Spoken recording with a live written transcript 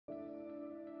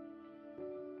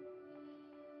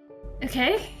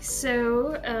Okay,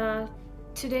 so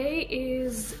today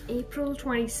is April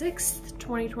 26th,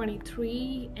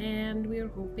 2023, and we are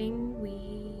hoping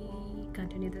we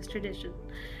continue this tradition.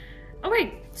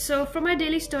 Alright, so for my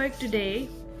daily Stoic today,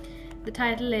 the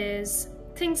title is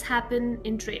Things Happen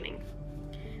in Training.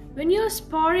 When your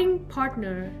sparring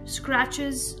partner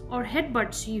scratches or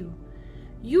headbutts you,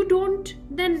 you don't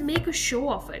then make a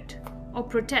show of it, or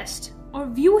protest, or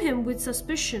view him with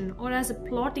suspicion or as a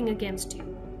plotting against you.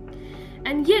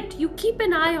 And yet you keep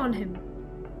an eye on him,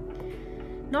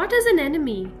 not as an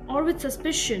enemy or with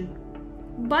suspicion,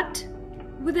 but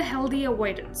with a healthy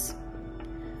avoidance.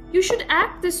 You should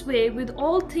act this way with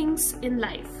all things in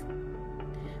life.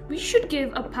 We should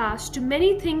give a pass to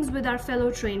many things with our fellow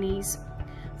trainees,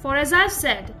 for as I've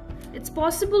said, it's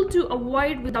possible to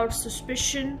avoid without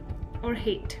suspicion or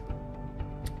hate.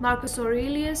 Marcus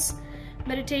Aurelius,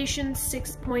 Meditation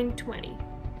 6.20.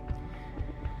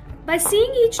 By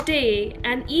seeing each day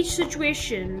and each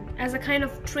situation as a kind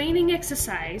of training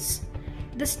exercise,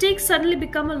 the stakes suddenly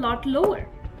become a lot lower.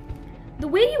 The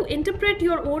way you interpret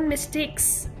your own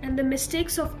mistakes and the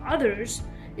mistakes of others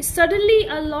is suddenly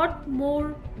a lot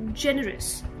more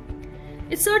generous.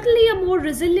 It's certainly a more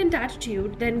resilient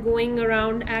attitude than going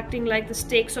around acting like the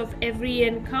stakes of every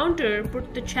encounter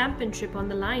put the championship on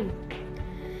the line.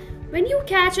 When you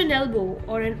catch an elbow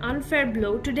or an unfair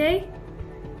blow today,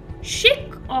 shake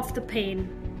off the pain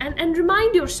and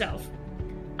remind yourself,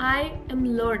 I am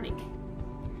learning.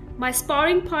 My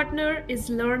sparring partner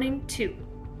is learning too.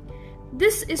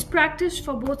 This is practice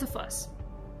for both of us.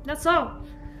 That's all.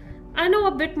 I know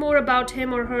a bit more about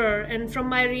him or her, and from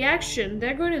my reaction,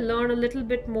 they're going to learn a little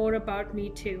bit more about me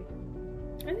too.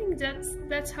 I think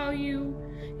that's how you're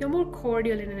more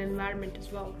cordial in an environment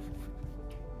as well.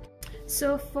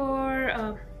 So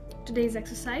for today's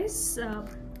exercise,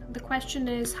 the question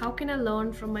is, how can I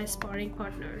learn from my sparring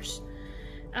partners?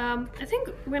 I think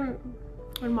when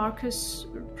Marcus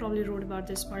probably wrote about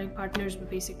this, sparring partners were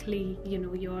basically,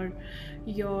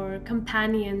 your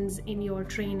companions in your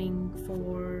training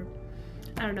for,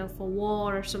 I don't know, for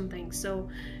war or something. So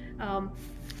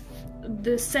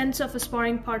the sense of a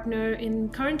sparring partner in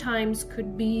current times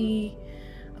could be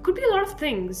a lot of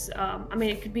things. I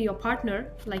mean, it could be your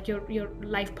partner, like your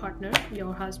life partner,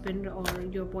 your husband or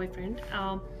your boyfriend,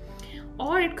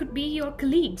 or it could be your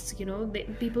colleagues, the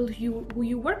people who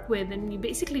you work with, and you're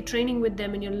basically training with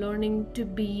them and you're learning to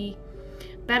be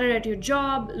better at your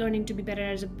job, learning to be better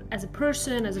as a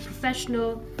person, as a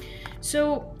professional.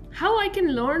 So how I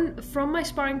can learn from my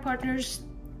sparring partners,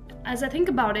 as I think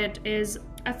about it, is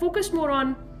I focus more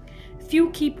on a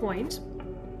few key points.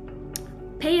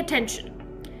 Pay attention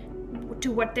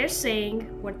to what they're saying,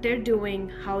 what they're doing,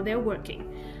 how they're working.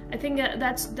 I think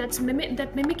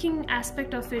that mimicking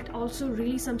aspect of it also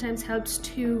really sometimes helps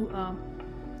for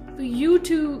you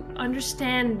to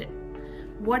understand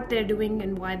what they're doing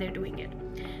and why they're doing it.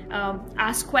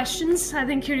 Ask questions. I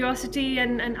think curiosity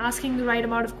and asking the right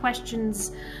amount of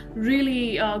questions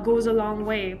really goes a long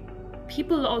way.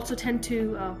 People also tend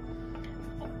to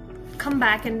come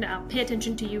back and pay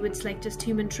attention to you. It's like just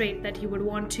human trait that you would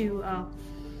want to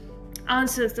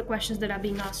answer the questions that are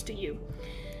being asked to you.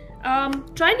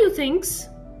 Try new things.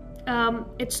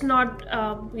 It's not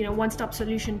one-stop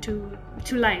solution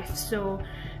to life. So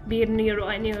be it in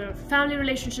your family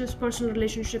relationships, personal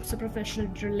relationships, or professional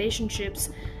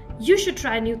relationships, you should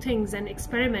try new things and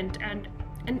experiment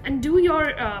and do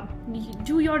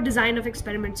your design of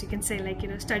experiments, you can say, like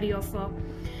study of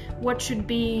what should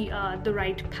be the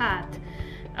right path.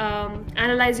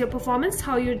 Analyze your performance,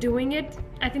 how you're doing it.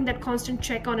 I think that constant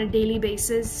check on a daily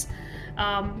basis,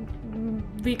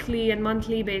 weekly and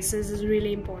monthly basis is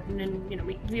really important, and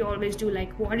we always do,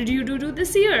 like, what did you do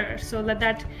this year, so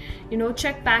that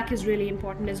check back is really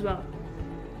important as well.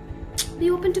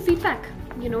 Be open to feedback.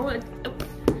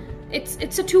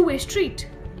 It's a two-way street.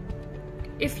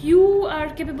 If you are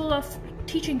capable of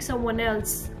teaching someone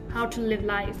else how to live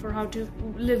life or how to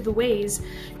live the ways,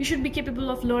 you should be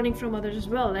capable of learning from others as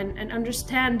well, and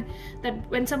understand that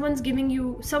when someone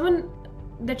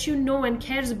that you know and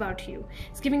cares about you,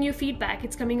 it's giving you feedback,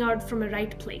 it's coming out from a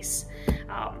right place.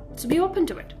 So be open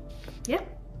to it. Yeah,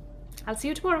 I'll see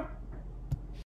you tomorrow.